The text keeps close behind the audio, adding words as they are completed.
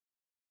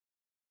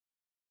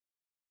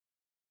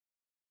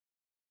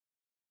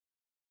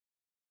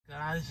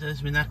Guys,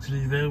 there's my next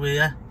review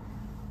here.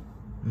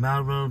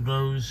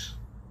 Melrose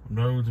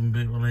Road in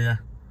Liverpool here.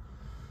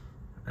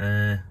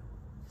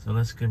 So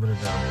let's give it a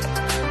go.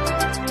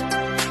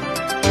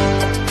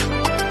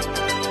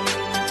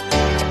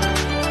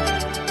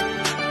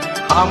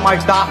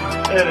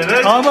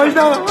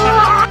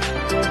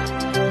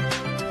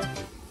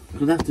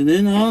 Good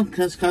afternoon all,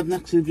 Kirkdale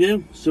next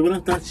review. So we're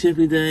at that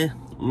chippy there,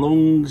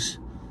 Lung-Fung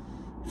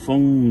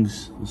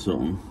or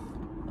something.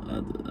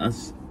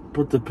 That's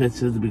put the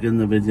picture at the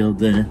beginning of the video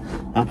there.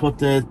 I put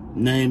the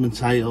name and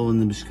title in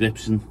the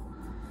description,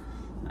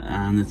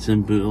 and it's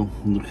in Liverpool,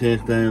 in the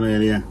Kirkdale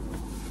area.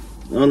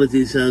 All the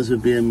details will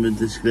be in the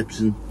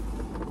description.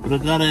 But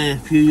I've got a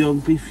few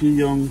young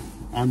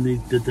on the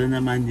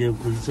dinner menu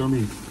because it's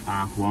only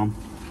 1:30,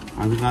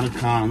 and we've got a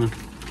carton of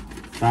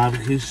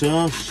barbecue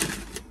sauce.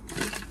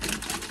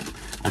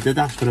 I did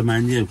ask for a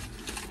menu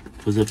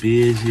because it'd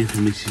be easier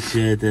for me to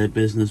share their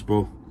business,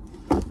 but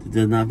they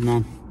didn't have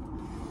none.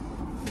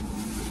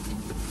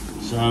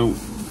 So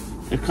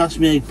it cost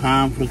me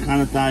 £8 for a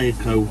can of Diet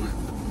Coke,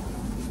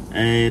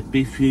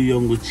 beef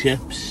young with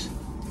chips,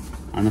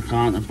 and a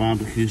carton of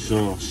barbecue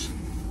sauce.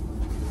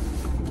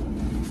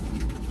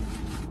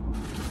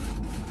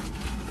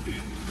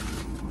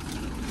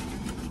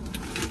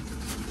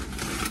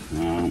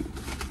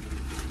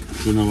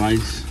 It's in the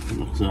rice, it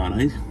looks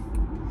alright.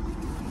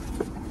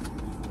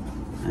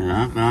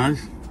 Yeah,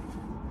 guys,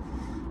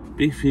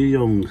 beef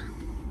young.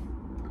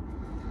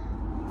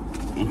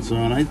 Looks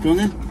alright, doesn't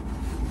it?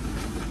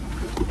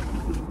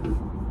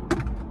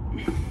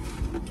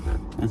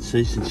 Let's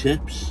see some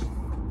chips.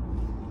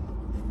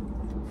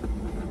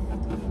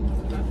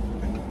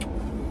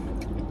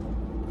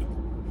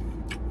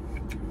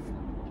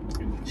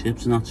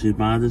 Chips are not too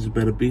bad. There's a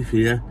bit of beef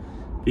here.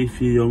 Beef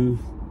young.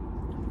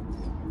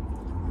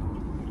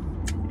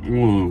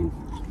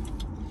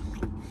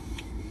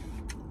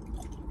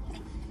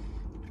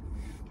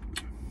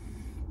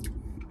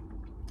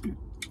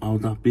 Oh,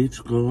 that beef's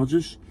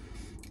gorgeous.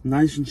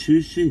 Nice and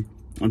juicy.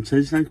 And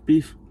tastes like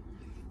beef.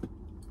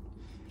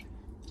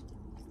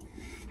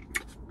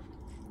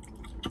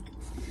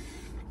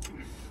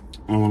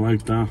 Oh, I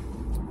like that.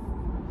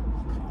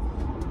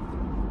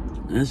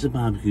 There's the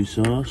barbecue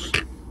sauce.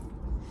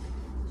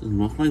 Doesn't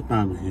look like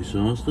barbecue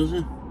sauce, does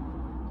it?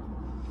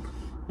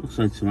 Looks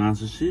like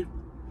tomato soup.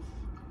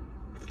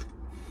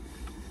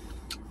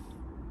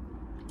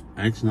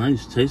 It's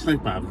nice. Tastes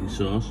like barbecue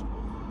sauce.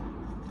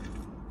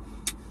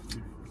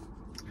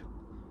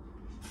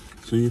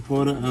 So you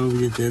pour it over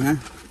your dinner,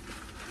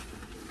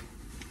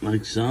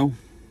 like so.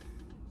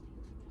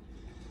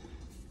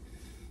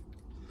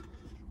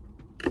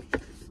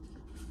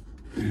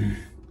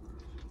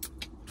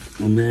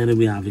 And there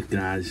we have it,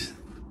 guys.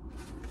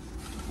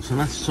 So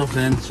let's tuck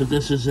in. So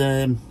this is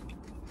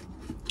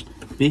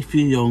beef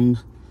young.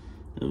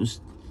 It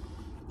was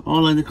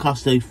all in the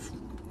cost I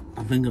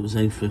think it was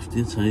 £8.50.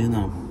 I'll tell you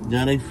now.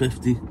 Yeah,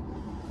 £8.50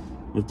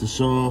 with the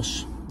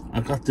sauce.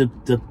 I got the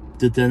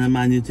dinner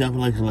menu. Do you have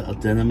like a little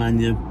dinner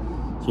menu?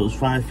 So it was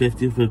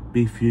 £5.50 for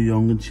beef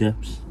young and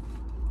chips.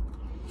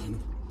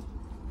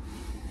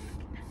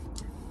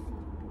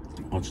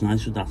 Oh, it's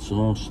nice with that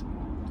sauce.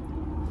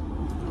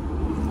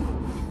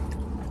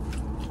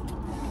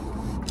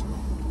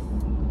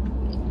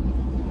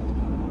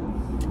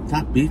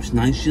 That beef's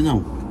nice, you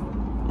know.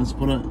 Let's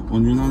put an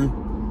onion on it.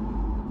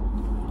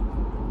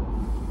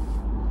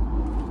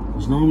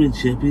 There's normally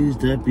chippies,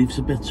 their beef's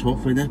a bit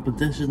tough in it, but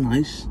this is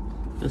nice.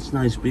 That's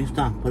nice beef,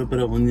 that. Put a bit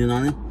of onion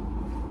on it.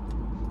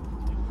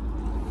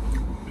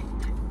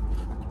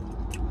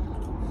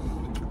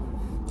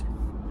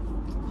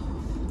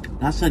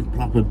 That's like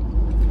proper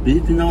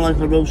beef, you know, like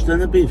a roast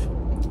dinner beef.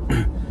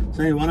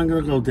 Tell you what, I'm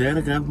gonna go there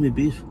again for my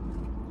beef.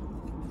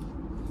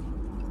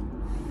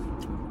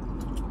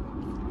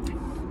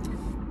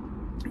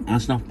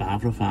 That's not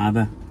bad for a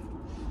fiver.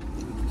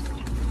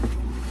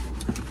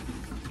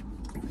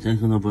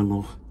 Take another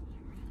look.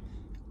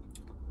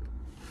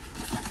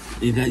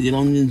 You get your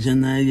onions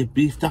in there, your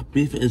beef. That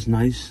beef is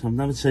nice. I've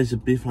never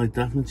tasted beef like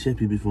that from a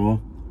chippy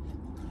before.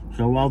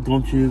 So well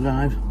done to you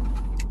guys.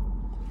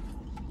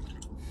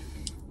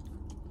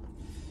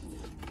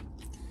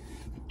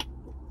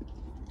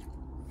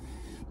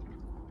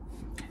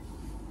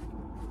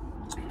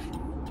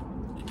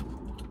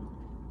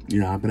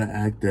 Yeah, a bit of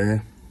egg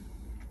there.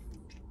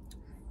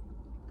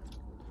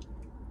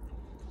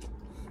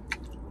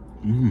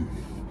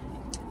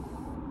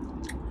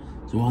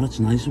 So what, it's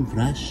nice and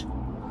fresh.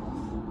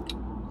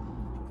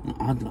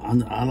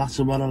 That's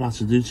what I'll have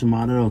to do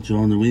tomorrow or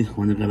during the week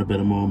when I get a bit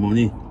of more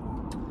money.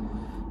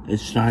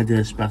 It's try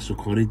their special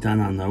curry, then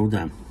I know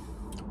them.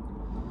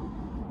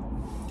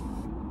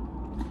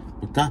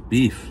 But that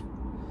beef,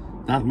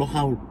 that look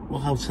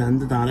how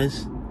tender that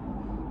is.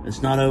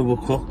 It's not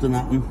overcooked or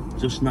nothing,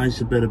 just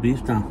nice a bit of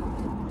beef that.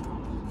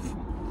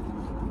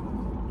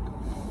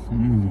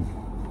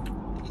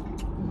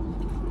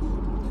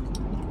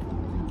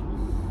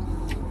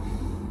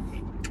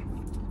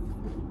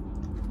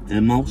 It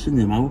melts in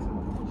your mouth.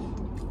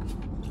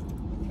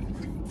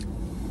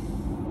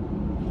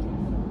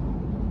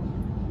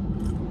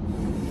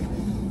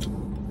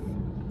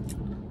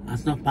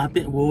 That's not bad,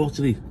 bit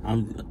watery,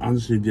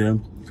 honestly,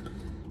 Jim.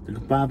 The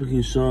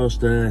barbecue sauce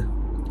there,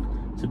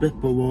 it's a bit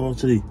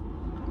watery.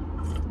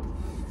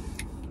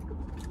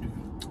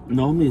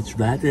 Normally it's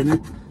red, isn't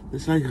it?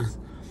 It's like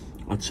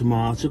a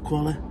tomato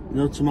colour, you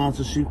know,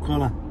 tomato soup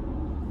colour.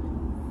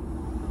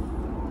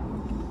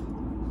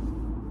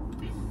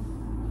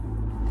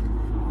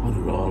 Put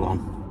it all on.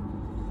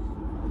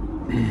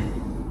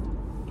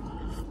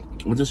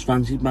 I just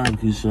fancy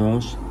barbecue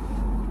sauce.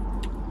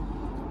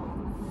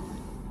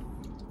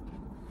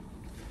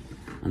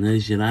 And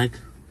there's your egg.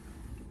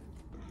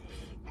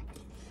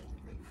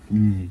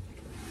 I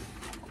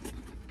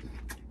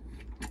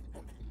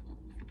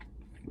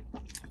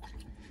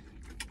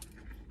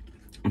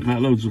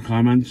got loads of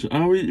comments.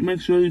 Oh,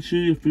 make sure you chew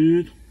your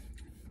food.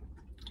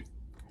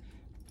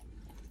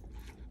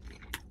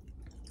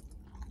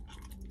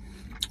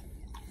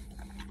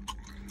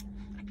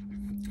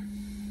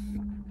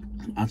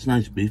 That's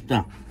nice beef,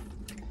 that.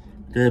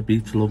 Their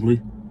beef's lovely.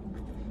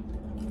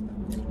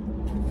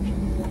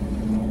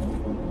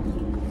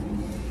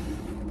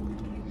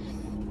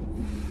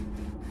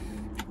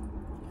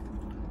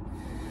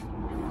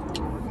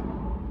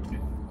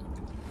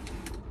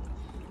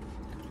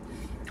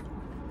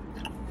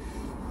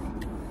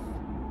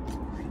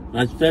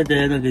 That's fair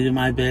day, I'll give you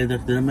my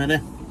verdict in a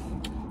minute.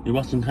 You're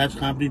watching Kev's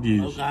Camp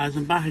Reviews. Oh guys,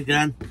 I'm back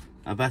again.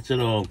 I bet it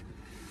all.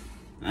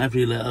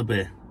 Every little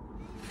bit.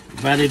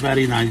 Very,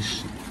 very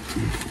nice.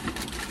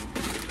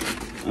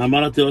 I'm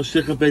gonna do a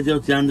stick a video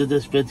at the end of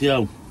this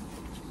video,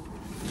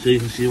 so you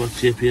can see what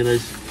chippy it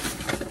is.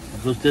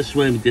 Because this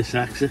way my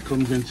dyslexic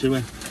comes into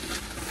it.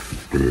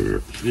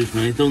 Excuse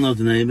me, I don't know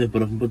the name of it,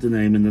 but I can put the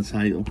name in the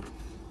title.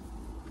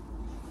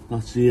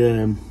 That's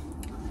the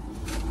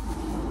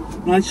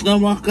right, you know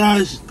what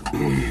guys?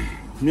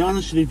 My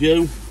honest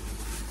review.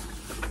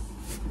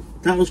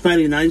 That was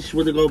very nice.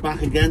 Would I go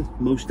back again?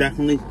 Most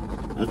definitely.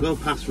 I'll go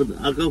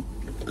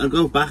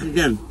back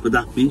again for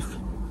that beef.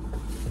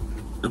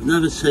 I've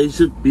never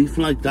tasted beef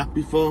like that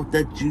before.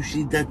 Dead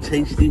juicy, dead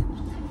tasty.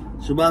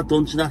 So well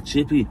done to that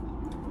chippy.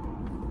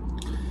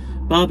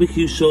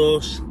 Barbecue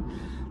sauce.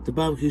 The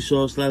barbecue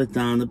sauce let it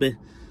down a bit.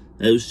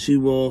 It was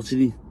too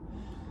watery.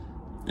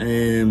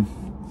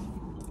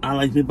 I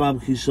like my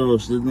barbecue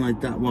sauce. I didn't like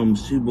that one. It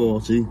was too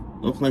watery.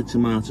 Looked like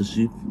tomato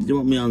soup. You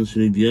want me honest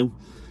review?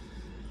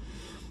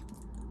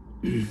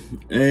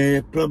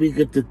 Probably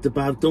get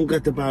don't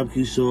get the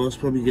barbecue sauce.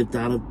 Probably get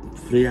that a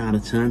 3 out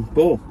of 10.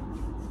 But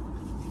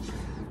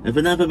if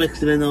I never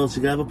mixed it in all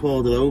together,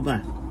 poured it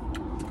over.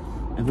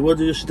 If I would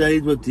have just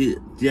stayed with the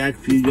egg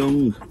foo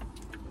young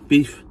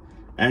beef,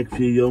 then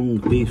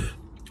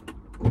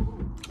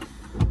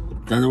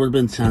it would have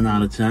been 10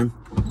 out of 10.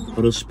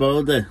 But I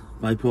spoiled it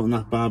by putting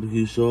that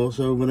barbecue sauce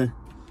over it.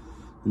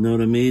 You know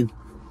what I mean?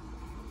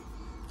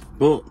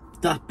 But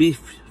that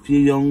beef, if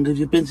you're young, if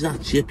you've been to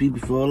that chippy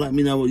before, let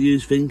me know what you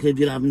think. If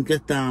you haven't,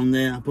 get down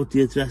there. I'll put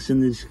the address in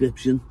the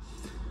description,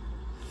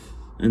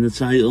 in the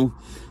title.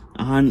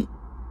 And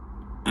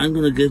I'm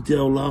going to give the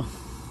whole lot.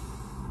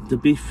 The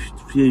beef,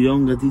 if you're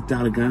young, I'd eat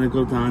that again. I'd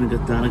go down and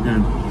get that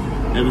again.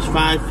 It was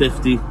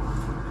 $5.50.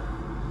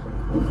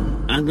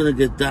 I'm going to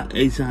get that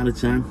 8 out of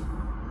 10.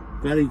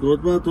 Very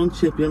good. Well done,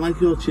 chippy. I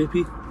like your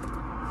chippy.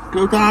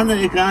 Go down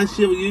there, guys.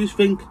 See what you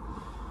think.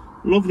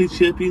 Lovely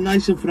chippy.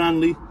 Nice and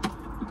friendly.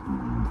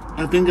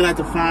 I think it had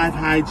a 5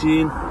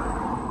 hygiene.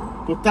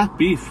 But that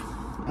beef,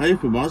 I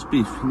hope it was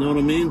beef. You know what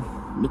I mean?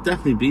 But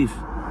definitely beef.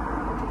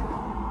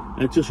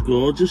 It's just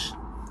gorgeous.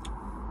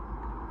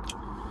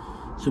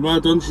 So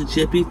well done to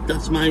chippy.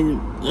 That's my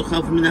look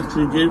out for my next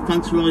review.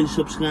 Thanks for all your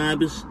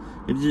subscribers.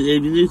 If you're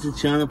new to the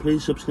channel,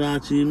 please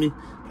subscribe to me.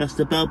 Press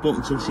the bell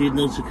button to receive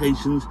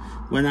notifications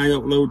when I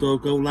upload or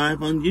go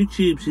live on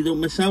YouTube so you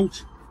don't miss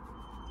out.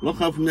 Look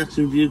out for the next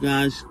review,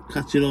 guys.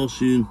 Catch you all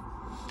soon.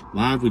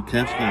 Live with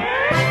Kev's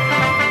Camp.